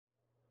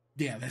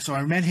yeah, so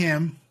I met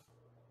him,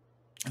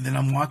 and then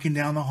I'm walking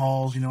down the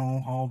halls,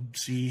 hall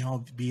C,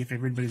 hall B, if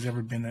everybody's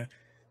ever been to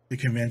the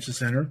convention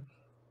center.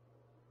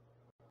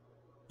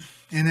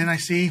 And then I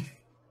see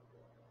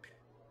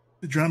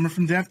the drummer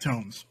from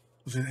Deftones.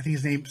 I think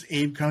his name's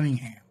Abe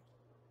Cunningham.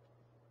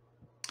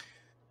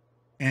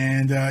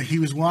 And he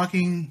was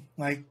walking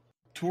like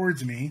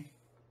towards me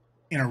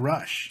in a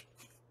rush.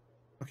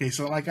 Okay,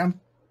 so like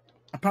I'm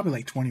probably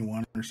like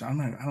 21 or so. I don't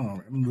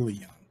know. I'm really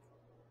young.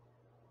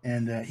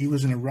 And he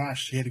was in a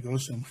rush. He had to go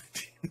somewhere.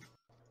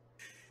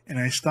 And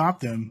I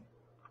stopped him,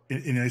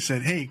 and I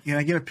said, "Hey, can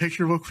I get a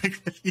picture real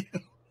quick with you?"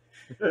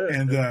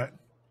 And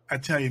I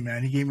tell you,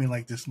 man, he gave me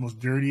like this most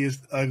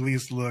dirtiest,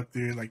 ugliest look,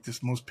 dude. Like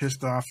this most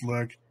pissed off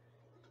look.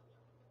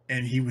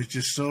 And he was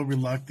just so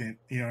reluctant,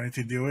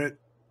 to do it.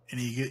 And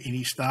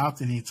he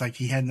stopped, and it's like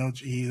he had no.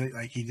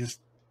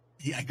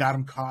 I got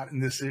him caught in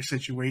this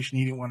situation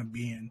he didn't want to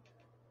be in,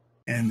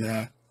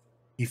 and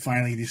he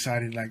finally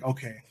decided, like,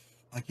 okay,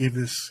 I'll give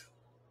this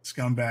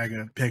scumbag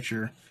a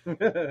picture,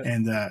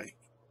 and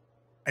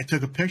I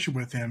took a picture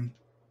with him.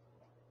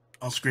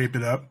 I'll scrape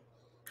it up,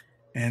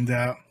 and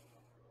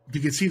you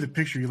can see the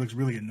picture. He looks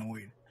really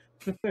annoyed,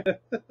 but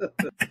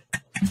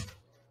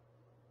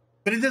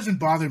it doesn't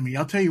bother me.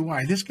 I'll tell you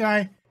why. This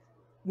guy,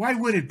 why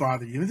would it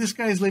bother you? This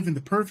guy is living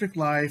the perfect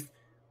life.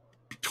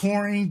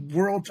 Touring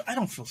world. I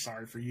don't feel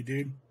sorry for you,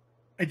 dude.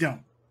 I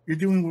don't. You're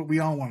doing what we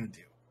all want to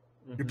do.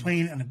 Mm-hmm. You're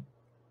playing in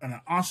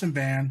an awesome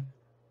band,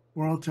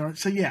 world tour.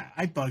 So yeah,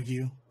 I bug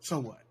you. So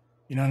what?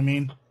 You know what I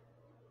mean?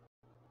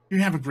 You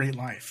have a great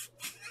life.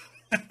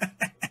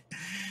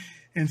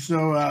 And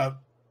so,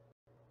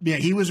 yeah,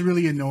 he was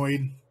really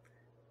annoyed,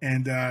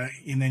 and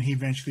then he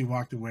eventually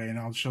walked away. And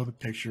I'll show the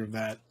picture of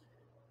that.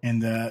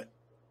 And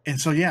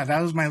so yeah,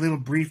 that was my little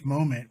brief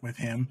moment with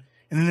him.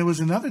 And then there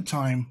was another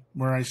time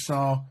where I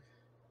saw.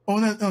 Oh,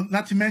 no,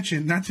 not to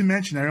mention,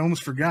 I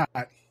almost forgot.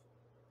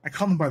 I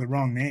called him by the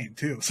wrong name,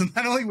 too. So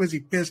not only was he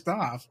pissed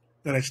off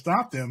that I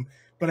stopped him,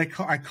 but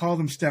I called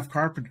him Steph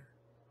Carpenter,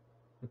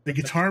 the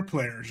guitar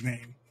player's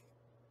name.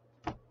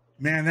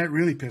 Man, that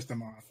really pissed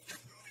him off.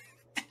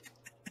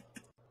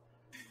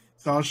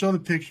 So I'll show the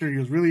picture. He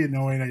was really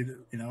annoyed,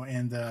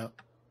 and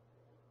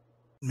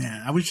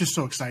man, I was just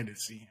so excited to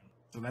see him.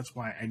 So that's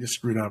why I just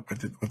screwed up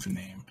with the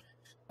name.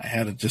 I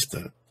had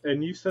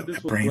And you said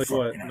this was like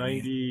what,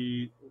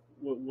 90?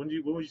 When would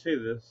you say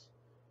this?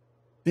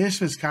 This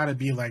has got to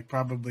be like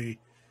probably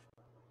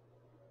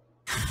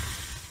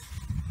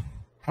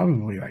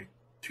like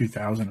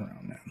 2000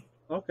 around then.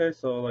 Okay,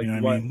 so like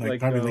what I mean? Like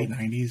probably late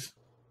 90s.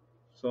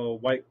 So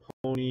White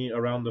Pony,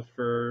 Around the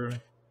Fur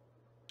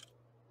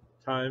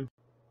time.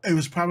 It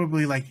was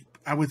probably like,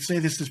 I would say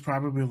this is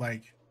probably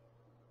like,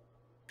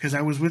 because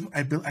I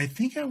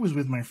think I was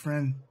with my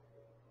friend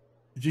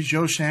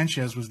Joe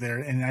Sanchez was there,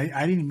 and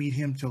I didn't meet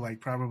him till like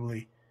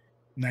probably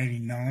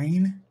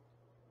 99.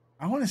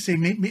 I want to say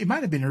maybe it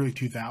might have been early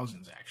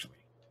 2000s, actually.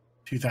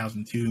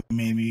 2002,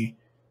 maybe,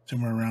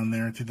 somewhere around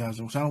there,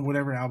 2000. So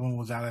whatever album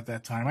was out at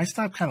that time. I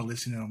stopped kind of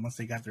listening to them once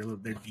they got their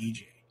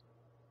DJ.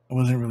 I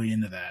wasn't really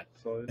into that.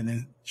 So, and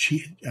then,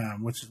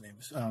 what's his name?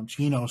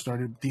 Chino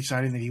started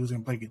deciding that he was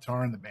going to play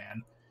guitar in the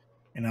band.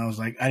 And I was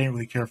like, I didn't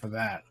really care for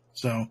that.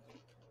 So,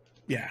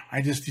 yeah,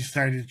 I just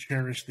decided to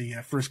cherish the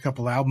first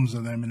couple albums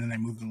of them, and then I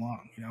moved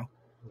along,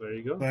 There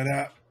you go. But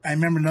I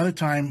remember another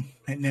time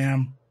at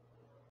NAMM.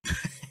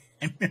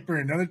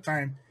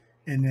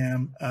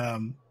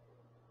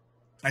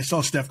 I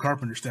saw Steph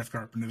Carpenter,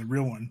 the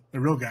real one, the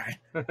real guy.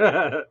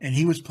 And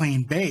he was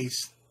playing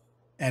bass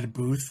at a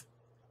booth,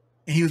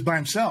 and he was by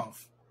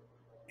himself.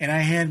 And I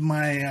had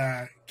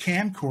my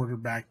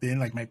camcorder back then,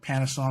 like my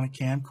Panasonic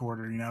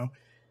camcorder,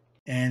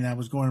 and I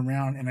was going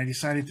around, and I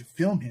decided to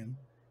film him.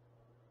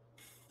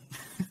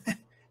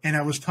 And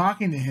I was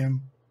talking to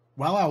him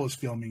while I was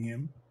filming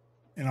him,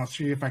 and I'll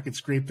see if I could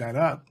scrape that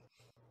up.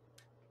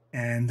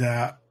 And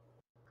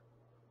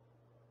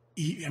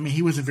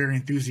he wasn't very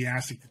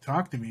enthusiastic to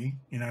talk to me.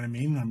 You know what I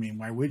mean? I mean,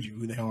 why would you?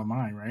 Who the hell am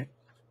I, right?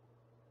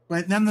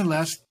 But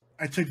nonetheless,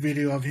 I took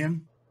video of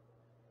him,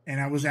 and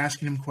I was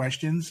asking him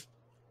questions.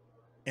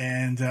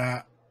 And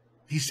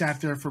he sat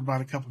there for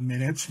about a couple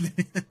minutes.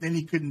 Then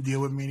he couldn't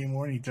deal with me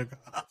anymore, and he took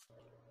off.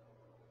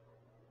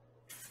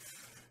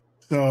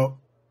 So,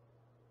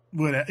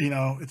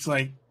 it's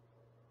like,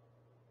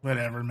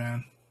 whatever,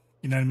 man.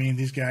 You know what I mean?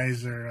 These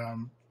guys are,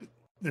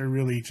 they're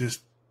really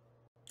just,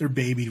 they're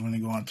babied when they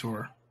go on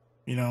tour.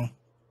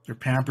 They're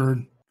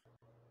pampered,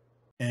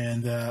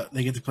 and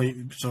they get to play.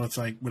 So it's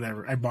like,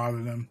 whatever. I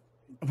bother them.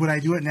 Would I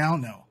do it now?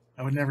 No,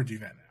 I would never do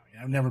that now.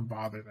 I would never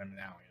bother them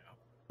now.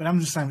 But I'm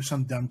just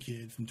some dumb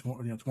kid from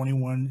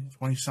 21,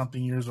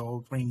 20-something years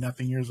old,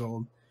 20-nothing years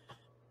old,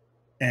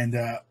 and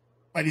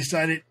I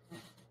decided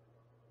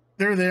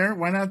they're there.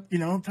 Why not,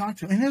 talk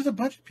to them? And there's a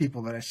bunch of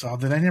people that I saw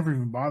that I never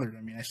even bothered.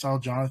 I mean, I saw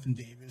Jonathan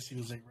Davis. He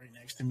was like right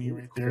next to me,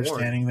 right there,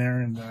 standing there,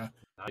 and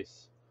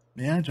nice.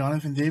 Yeah,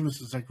 Jonathan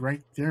Davis was like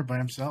right there by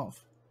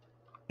himself.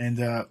 And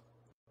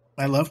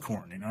I love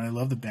Korn, I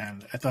love the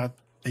band. I thought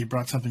they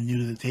brought something new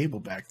to the table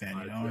back then,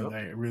 and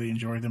I really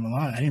enjoyed them a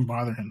lot. I didn't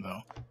bother him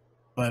though.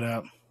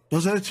 But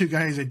Those other two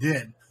guys I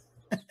did.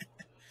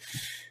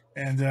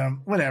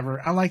 And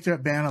whatever. I like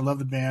that band. I love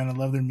the band. I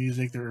love their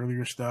music, their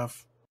earlier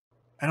stuff.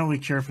 I don't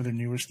really care for their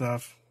newer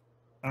stuff.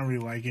 I don't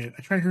really like it.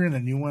 I tried hearing the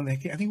new one. I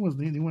think it was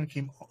the new one that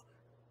came.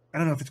 I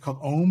don't know if it's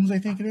called Ohms, I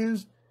think it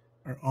is.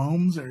 Or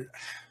Ohms. Or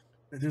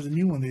there's a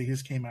new one that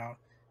just came out.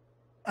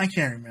 I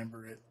can't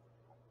remember it.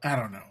 I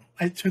don't know.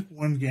 I took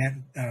one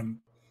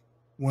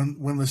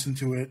listen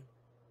to it.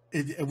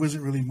 It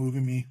wasn't really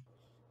moving me.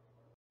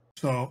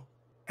 So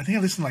I think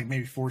I listened to like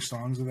maybe 4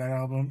 songs of that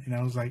album, and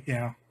I was like,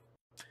 yeah,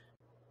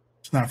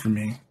 it's not for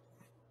me.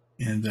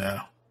 And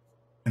that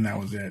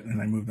was it.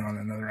 And I moved on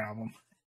to another album.